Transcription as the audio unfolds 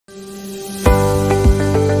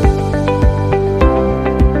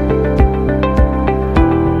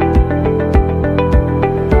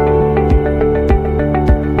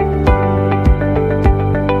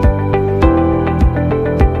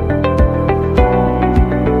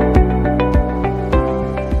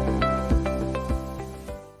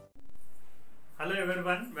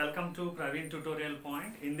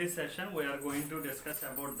point. In this session we are going to discuss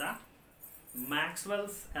about the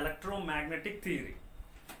Maxwell's electromagnetic theory.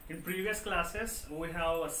 In previous classes we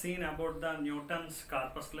have seen about the Newton's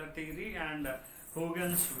corpuscular theory and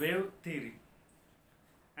Huygens wave theory,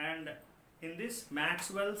 and in this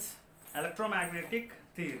Maxwell's electromagnetic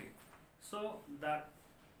theory. So the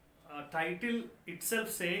title itself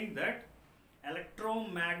saying that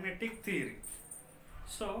electromagnetic theory.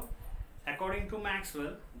 So according to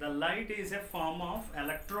Maxwell, the light is a form of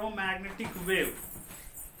electromagnetic wave.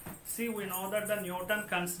 See, we know that the Newton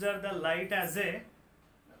considered the light as a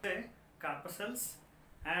corpuscles,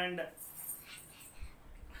 and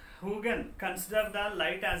Huygens considered the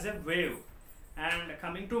light as a wave, and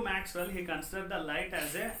coming to Maxwell, he considered the light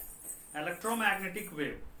as a electromagnetic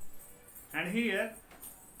wave. And here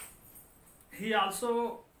he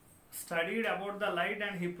also studied about the light,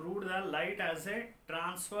 and he proved the light as a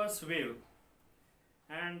transverse wave.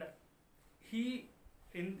 And he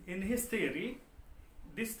in his theory,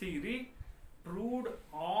 this theory proved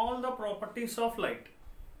all the properties of light.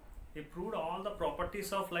 He proved all the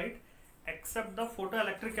properties of light except the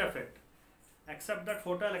photoelectric effect. Except that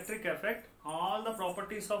photoelectric effect, all the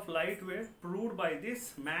properties of light were proved by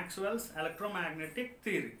this Maxwell's electromagnetic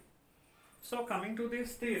theory. So coming to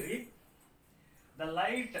this theory, the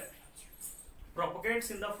light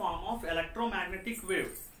propagates in the form of electromagnetic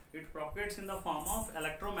wave. It propagates in the form of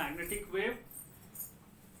electromagnetic wave,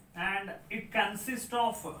 and it consists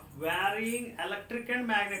of varying electric and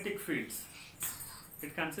magnetic fields.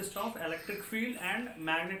 It consists of electric field and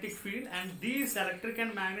magnetic field, and these electric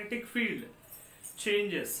and magnetic field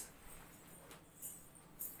changes,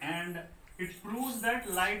 and it proves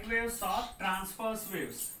that light waves are transverse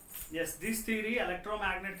waves. Yes, this theory,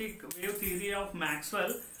 electromagnetic wave theory of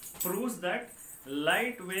Maxwell, proves that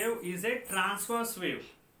light wave is a transverse wave.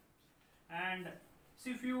 And so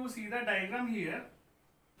if you see the diagram here,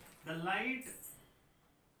 the light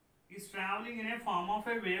is traveling in a form of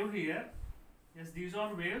a wave here. Yes, these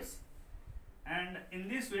are waves, and in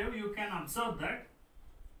this wave you can observe that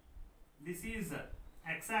this is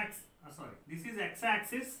x-axis, this is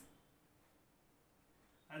x-axis,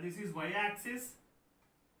 this is y-axis,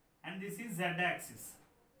 and this is z-axis,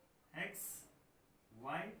 x,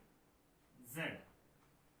 y, z.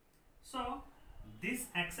 So this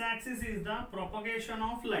x-axis is the propagation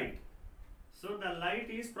of light. So the light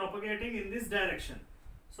is propagating in this direction.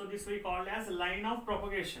 So this we call as line of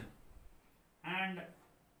propagation. And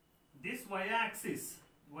this y-axis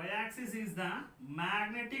is the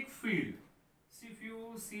magnetic field. See, if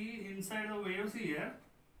you see inside the waves here,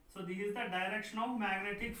 so this is the direction of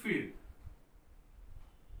magnetic field,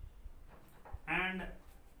 and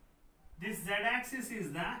this z-axis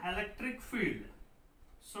is the electric field.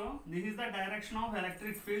 So this is the direction of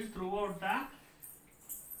electric field throughout the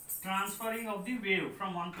transferring of the wave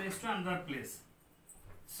from one place to another place.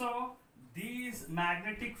 So these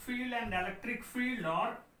magnetic field and electric field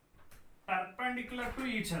are perpendicular to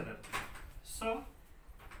each other. So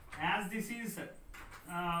as this is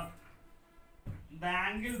the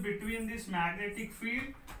angle between this magnetic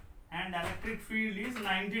field and electric field is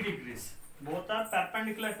 90 degrees. Both are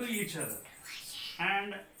perpendicular to each other,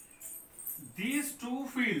 and these two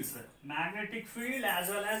fields, magnetic field as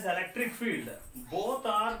well as electric field, both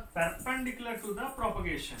are perpendicular to the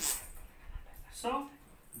propagation. So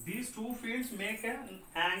these two fields make an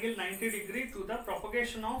angle 90 degree to the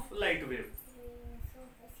propagation of light wave.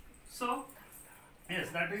 So yes,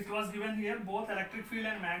 that it was given here, both electric field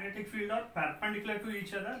and magnetic field are perpendicular to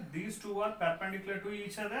each other. These two are perpendicular to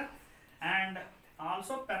each other and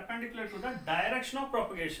also perpendicular to the direction of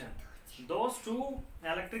propagation. Those two,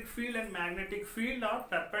 electric field and magnetic field, are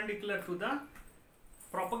perpendicular to the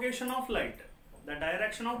propagation of light, the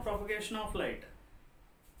direction of propagation of light.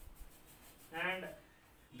 And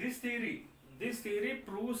this theory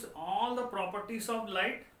proves all the properties of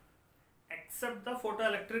light except the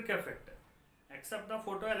photoelectric effect. Except the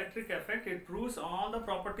photoelectric effect, it proves all the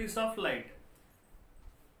properties of light.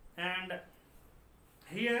 And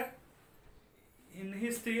here in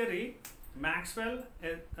his theory, Maxwell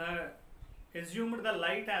assumed the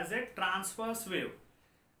light as a transverse wave.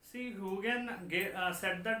 See, Huygens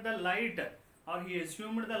said that the light, or he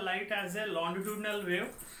assumed the light as a longitudinal wave.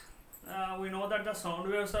 We know that the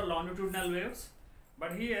sound waves are longitudinal waves,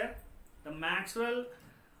 but here the Maxwell,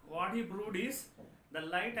 what he proved is the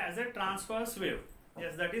light as a transverse wave.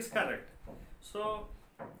 Yes, that is correct. So,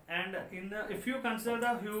 and if you consider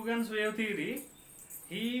the Huygens wave theory,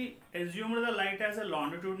 he assumed the light as a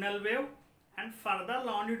longitudinal wave, and for the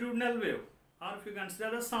longitudinal wave, or if you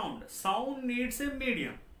consider the sound needs a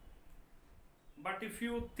medium. But if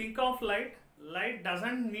you think of light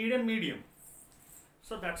doesn't need a medium.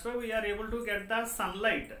 So that's why we are able to get the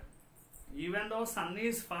sunlight. Even though sun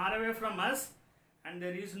is far away from us and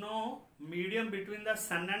there is no medium between the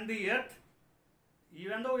sun and the earth,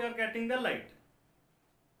 even though we are getting the light.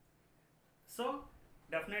 So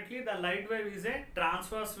definitely the light wave is a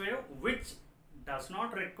transverse wave which does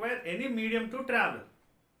not require any medium to travel.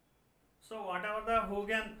 So whatever the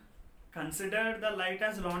Huygens considered the light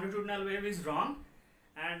as longitudinal wave is wrong,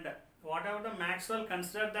 and whatever the Maxwell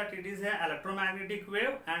considered that it is a electromagnetic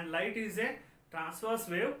wave and light is a transverse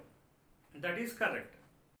wave, that is correct.